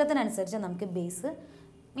 നമ്മുടെ ഇഷ്ടത്തിനനുസരിച്ച് നമുക്ക് ബേസ്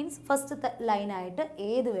മീൻസ് ഫസ്റ്റ് ലൈനായിട്ട്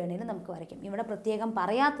ഏത് വേണേലും നമുക്ക് വരയ്ക്കാം. ഇവിടെ പ്രത്യേകം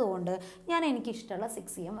പറയാത്തതുകൊണ്ട് ഞാൻ എനിക്കിഷ്ടമുള്ള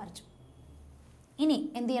 6 cm വരച്ചു. ഇനി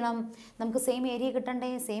എന്ത് ചെയ്യണം, നമുക്ക് സെയിം ഏരിയ കിട്ടണ്ടേ.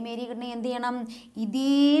 സെയിം ഏരിയ കിട്ടണമെങ്കിൽ എന്ത് ചെയ്യണം,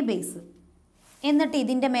 ഇതേ ബേസ് എന്നിട്ട്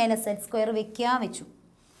ഇതിൻ്റെ മേലെ സെറ്റ് സ്ക്വയർ വെച്ചു,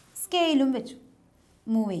 സ്കെയിലും വെച്ചു,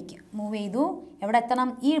 മൂവ് ചെയ്തു. എവിടെ എത്തണം,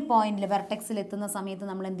 ഈ പോയിന്റിൽ വെർട്ടെക്സിൽ എത്തുന്ന സമയത്ത്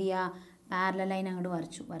നമ്മൾ എന്ത് ചെയ്യുക, പാരലൽ ലൈൻ അങ്ങോട്ട്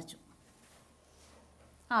വരച്ചു.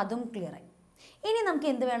 അതും ക്ലിയറായി. ഇനി നമുക്ക്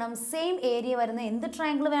എന്ത് വേണം, സെയിം ഏരിയ വരുന്ന എന്ത്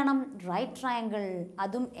ട്രയാങ്കിൾ വേണം, റൈറ്റ് ട്രയാങ്കിൾ.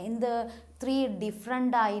 അതും എന്ത്, 3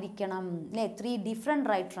 ഡിഫറെൻ്റ് ആയിരിക്കണം അല്ലേ, 3 ഡിഫറെൻറ്റ്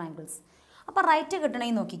റൈറ്റ് ട്രയാങ്കിൾസ്. അപ്പോൾ റൈറ്റ്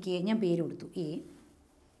കിട്ടണമെങ്കിൽ നോക്കിക്കേ, ഞാൻ പേര് കൊടുത്തു A,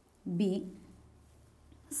 B,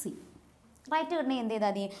 C. റൈറ്റ് കിട്ടണമെങ്കിൽ എന്ത്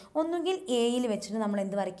ചെയ്താൽ മതി, ഒന്നുകിൽ എയിൽ വെച്ചിട്ട് നമ്മൾ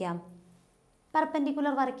എന്ത് വരയ്ക്കാം,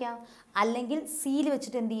 പെർപെൻഡിക്കുലർ വരയ്ക്കാം, അല്ലെങ്കിൽ സിയിൽ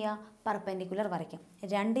വെച്ചിട്ട് എന്ത് ചെയ്യുക, പെർപെൻഡിക്കുലർ വരയ്ക്കാം.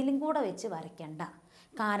 രണ്ടിലും കൂടെ വെച്ച് വരയ്ക്കണ്ട,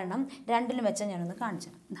 കാരണം രണ്ടിലും വെച്ചാൽ ഞാനൊന്ന് കാണിച്ചു.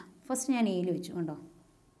 ഫസ്റ്റ് ഞാൻ എയിൽ വെച്ചു, കണ്ടോ,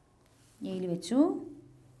 എയിൽ വെച്ചു.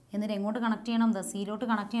 എന്നിട്ട് എങ്ങോട്ട് കണക്ട് ചെയ്യണം, സിയിലോട്ട്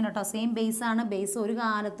കണക്ട് ചെയ്യണം കേട്ടോ. സെയിം ബേസാണ്, ബേസ് ഒരു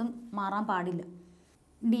കാലത്തും മാറാൻ പാടില്ല.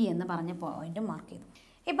 ഡി എന്ന് പറഞ്ഞ പോയിന്റ് മാർക്ക് ചെയ്തു.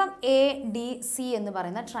 ഇപ്പം ADC എന്ന്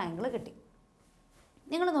പറയുന്ന ട്രയാങ്കിൾ കിട്ടി.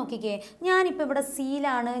 നിങ്ങൾ നോക്കിക്കേ, ഞാനിപ്പോൾ ഇവിടെ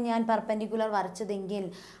സിയിലാണ് ഞാൻ പെർപെൻഡിക്കുലർ വരച്ചതെങ്കിൽ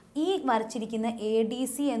ഈ വരച്ചിരിക്കുന്ന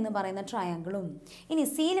ADC എന്ന് പറയുന്ന ട്രയാങ്കിളും ഇനി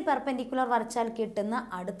സിയിൽ പെർപെൻഡിക്കുലർ വരച്ചാൽ കിട്ടുന്ന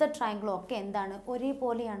അടുത്ത ട്രയാങ്കിളും ഒക്കെ എന്താണ്,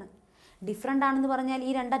 ഒരേപോലെയാണ്. ഡിഫറെൻ്റ് ആണെന്ന് പറഞ്ഞാൽ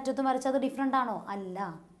ഈ 2 അറ്റത്തും വരച്ചത് ഡിഫറെൻ്റ് ആണോ, അല്ല,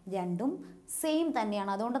 രണ്ടും സെയിം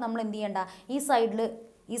തന്നെയാണ്. അതുകൊണ്ട് നമ്മൾ എന്ത് ചെയ്യണ്ട, ഈ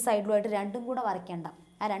സൈഡിലുമായിട്ട് രണ്ടും കൂടെ വരയ്ക്കേണ്ട.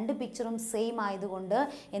 ആ 2 പിക്ചറും സെയിം ആയതുകൊണ്ട്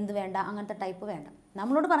എന്ത് വേണ്ട, അങ്ങനത്തെ ടൈപ്പ് വേണ്ട.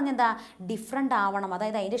 നമ്മളോട് പറഞ്ഞെന്താ, ഡിഫറെൻ്റ് ആവണം,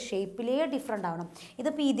 അതായത് അതിൻ്റെ ഷേപ്പിലേ ഡിഫറെൻ്റ് ആവണം.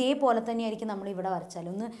 ഇതിപ്പോൾ ഇതേപോലെ തന്നെയായിരിക്കും നമ്മൾ ഇവിടെ വരച്ചാൽ,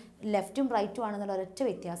 ഒന്ന് ലെഫ്റ്റും റൈറ്റും ആണെന്നുള്ള ഒരൊറ്റ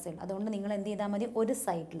വ്യത്യാസമുള്ളൂ. അതുകൊണ്ട് നിങ്ങൾ എന്ത് ചെയ്താൽ മതി, ഒരു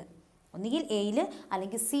സൈഡിൽ ഒന്നുകിൽ എയിൽ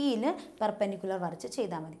അല്ലെങ്കിൽ സിയിൽ പെർപെൻഡിക്കുലർ വരച്ച്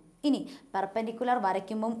ചെയ്താൽ മതി. ഇനി പെർപെൻഡിക്കുലർ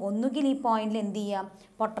വരയ്ക്കുമ്പം ഒന്നുകിൽ ഈ പോയിന്റിൽ എന്ത് ചെയ്യുക,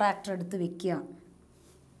 പ്രൊട്രാക്ടർ എടുത്ത് വെക്കുക,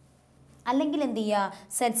 അല്ലെങ്കിൽ എന്ത് ചെയ്യുക,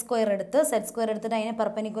 സെറ്റ് സ്ക്വയർ എടുത്തിട്ട് അതിനെ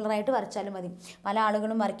പെർപെൻഡിക്കുലറായിട്ട് വരച്ചാലും മതി. പല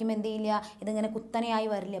ആളുകളും വരയ്ക്കുമ്പോൾ എന്ത് ചെയ്യില്ല, ഇതിങ്ങനെ കുത്തനെയായി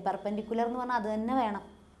വരില്ല. പെർപെൻഡിക്കുലർ എന്ന് പറഞ്ഞാൽ അത് തന്നെ വേണം,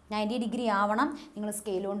 90 ഡിഗ്രി ആവണം. നിങ്ങൾ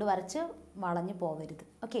സ്കെയിൽ കൊണ്ട് വരച്ച് വളഞ്ഞു പോകരുത്.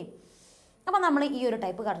 ഓക്കെ, അപ്പോൾ നമ്മൾ ഈ ഒരു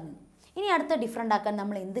ടൈപ്പ് കടന്നു. ഇനി അടുത്ത ഡിഫറെൻ്റ് ആക്കാൻ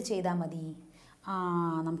നമ്മൾ എന്ത് ചെയ്താൽ മതി?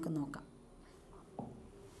 നമുക്ക് നോക്കാം.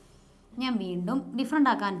 ഞാൻ വീണ്ടും ഡിഫറെൻ്റ്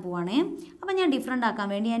ആക്കാൻ പോവാണേ. അപ്പോൾ ഞാൻ ഡിഫറെൻ്റ് ആക്കാൻ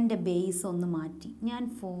വേണ്ടി എൻ്റെ ബേസ് ഒന്ന് മാറ്റി. ഞാൻ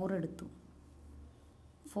 4 എടുത്തു,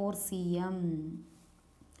 4 cm.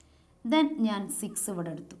 ദെൻ ഞാൻ 6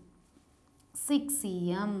 ഇവിടെ എടുത്തു, 6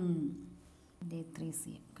 cm. 3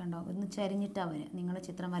 cm. കണ്ടോ, ഒന്ന് ചരിഞ്ഞിട്ടാണ് വരിക. നിങ്ങൾ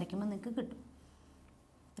ചിത്രം വരയ്ക്കുമ്പോൾ നിങ്ങൾക്ക് കിട്ടും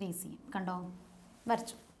 3 cm. കണ്ടോ,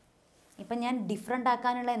 വരച്ചു. ഇപ്പം ഞാൻ ഡിഫറെൻ്റ്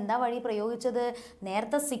ആക്കാനുള്ള എന്താ വഴി പ്രയോഗിച്ചത്?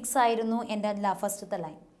 നേരത്തെ 6 ആയിരുന്നു എൻ്റെ ഫസ്റ്റത്തെ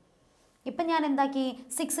ലൈൻ. ഇപ്പം ഞാൻ എന്താക്കി,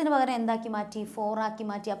 6ന് പകരം എന്താക്കി മാറ്റി, 4 ആക്കി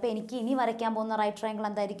മാറ്റി. അപ്പോൾ എനിക്ക് ഇനി വരയ്ക്കാൻ പോകുന്ന റൈറ്റ് ട്രയാങ്കിൾ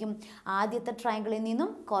എന്തായിരിക്കും? ആദ്യത്തെ ട്രയാങ്കിളിൽ നിന്നും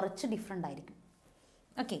കുറച്ച് ഡിഫറെൻ്റ് ആയിരിക്കും.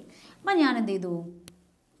 ഓക്കെ, അപ്പം ഞാൻ എന്ത് ചെയ്തു,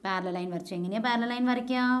 പാരലൽ ലൈൻ വരച്ചു. എങ്ങനെയാണ് പാരലൽ ലൈൻ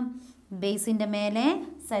വരയ്ക്കാം? ബേസിൻ്റെ മേലെ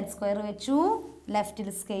സെറ്റ് സ്ക്വയർ വെച്ചു, ലെഫ്റ്റിൽ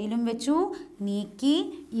സ്കെയിലും വെച്ചു, നീക്കി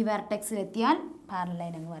ഈ വെർട്ടെക്സിലെത്തിയാൽ പാരലൽ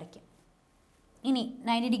ലൈൻ അങ്ങ് വരയ്ക്കാം. ഇനി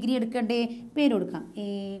 90 ഡിഗ്രി എടുക്കണ്ടേ? പേര് കൊടുക്കാം,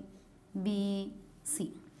 ABC.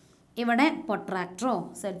 ഇവിടെ പൊട്രാക്ടറോ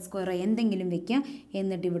സെറ്റ് സ്ക്വയറോ എന്തെങ്കിലും വെക്കാം.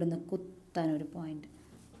 എന്നിട്ട് ഇവിടുന്ന് കുത്താനൊരു പോയിൻ്റ്,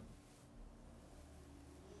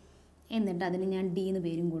 എന്നിട്ട് അതിന് ഞാൻ D എന്ന്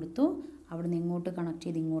പേരും കൊടുത്തു. അവിടുന്ന് ഇങ്ങോട്ട് കണക്ട്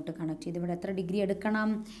ചെയ്ത് ഇങ്ങോട്ട് കണക്ട് ചെയ്ത് ഇവിടെ എത്ര ഡിഗ്രി എടുക്കണം?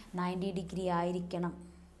 90 ഡിഗ്രി ആയിരിക്കണം.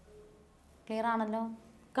 ക്ലിയർ ആണല്ലോ?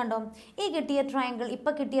 കണ്ടോ, ഈ കിട്ടിയ ട്രയാങ്കിൾ,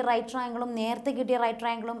 ഇപ്പോൾ കിട്ടിയ റൈറ്റ് ട്രയാങ്കിളും നേരത്തെ കിട്ടിയ റൈറ്റ്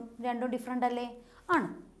ട്രയാങ്കിളും രണ്ടും ഡിഫറെൻ്റ് അല്ലേ? ആണ്.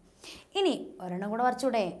 ഇനി ഒരെണ്ണം കൂടെ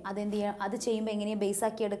വരച്ചൂടെ? അതെന്ത് ചെയ്യുക? അത് ചെയ്യുമ്പോൾ എങ്ങനെയാണ്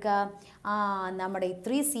ബേസാക്കി എടുക്കുക? നമ്മുടെ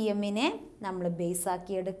 3 cmനെ നമ്മൾ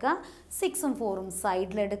ബേസാക്കി എടുക്കുക, 6ഉം 4ഉം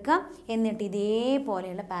സൈഡിലെടുക്കുക. എന്നിട്ട്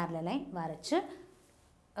ഇതേപോലെയുള്ള പാരലൽ ലൈൻ വരച്ച്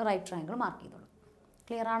റൈറ്റ് ട്രയാങ്കിൾ മാർക്ക് ചെയ്തോളൂ.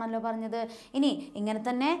 ക്ലിയർ ആണല്ലോ പറഞ്ഞത്? ഇനി ഇങ്ങനെ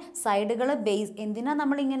തന്നെ സൈഡുകൾ ബേസ്, എന്തിനാണ്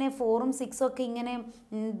നമ്മളിങ്ങനെ 4ഉം 6ഉം ഒക്കെ ഇങ്ങനെ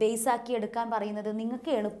ബേസാക്കി എടുക്കാൻ പറയുന്നത്?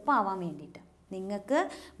 നിങ്ങൾക്ക് എളുപ്പമാവാൻ വേണ്ടിയിട്ടാണ്, നിങ്ങൾക്ക്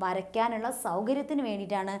വരയ്ക്കാനുള്ള സൗകര്യത്തിന്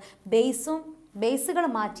വേണ്ടിയിട്ടാണ് ബേസുകൾ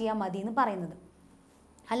മാറ്റിയാൽ മതി എന്ന് പറയുന്നത്.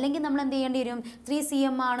 അല്ലെങ്കിൽ നമ്മൾ എന്ത് ചെയ്യേണ്ടി വരും? 3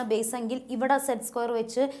 cm ആണ് ബേസ് എങ്കിൽ ഇവിടെ സെറ്റ് സ്ക്വയർ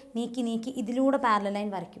വെച്ച് നീക്കി ഇതിലൂടെ പാരലൽ ലൈൻ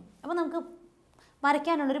വരയ്ക്കും. അപ്പോൾ നമുക്ക്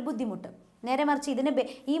വരയ്ക്കാനുള്ളൊരു ബുദ്ധിമുട്ട്. നേരെ മറിച്ച് ഇതിനെ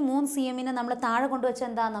ഈ 3 cmനെ നമ്മൾ താഴെ കൊണ്ടുവച്ചാൽ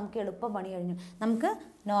എന്താ, നമുക്ക് എളുപ്പം പണി കഴിഞ്ഞു. നമുക്ക്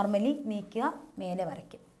നോർമലി നീക്കുക, മേലെ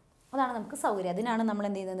വരയ്ക്കും. അതാണ് നമുക്ക് സൗകര്യം. അതിനാണ് നമ്മൾ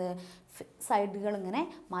എന്ത് ചെയ്യുന്നത്? സൈഡുകൾ ഇങ്ങനെ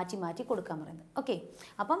മാറ്റി കൊടുക്കാൻ പറയുന്നത്. ഓക്കെ,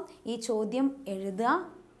 അപ്പം ഈ ചോദ്യം എഴുതുക,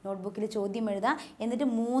 നോട്ട്ബുക്കിൽ ചോദ്യം എഴുതുക. എന്നിട്ട്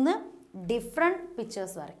 3 ഡിഫറെൻറ്റ്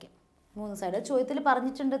പിക്ചേഴ്സ് വരയ്ക്കും. 3 സൈഡ് ചോദ്യത്തിൽ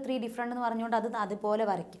പറഞ്ഞിട്ടുണ്ട് 3 ഡിഫറെൻ്റ് എന്ന് പറഞ്ഞുകൊണ്ട് അത് അതുപോലെ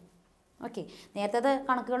വരയ്ക്കും. ഓക്കെ, നേരത്തെ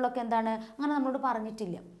കണക്കുകളിലൊക്കെ എന്താണ്, അങ്ങനെ നമ്മളോട്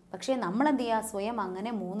പറഞ്ഞിട്ടില്ല. പക്ഷേ നമ്മൾ എന്ത് ചെയ്യുക? സ്വയം അങ്ങനെ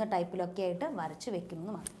 3 ടൈപ്പിലൊക്കെ ആയിട്ട് വരച്ച്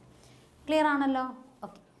വെക്കുന്നു മാത്രം. ക്ലിയർ ആണല്ലോ?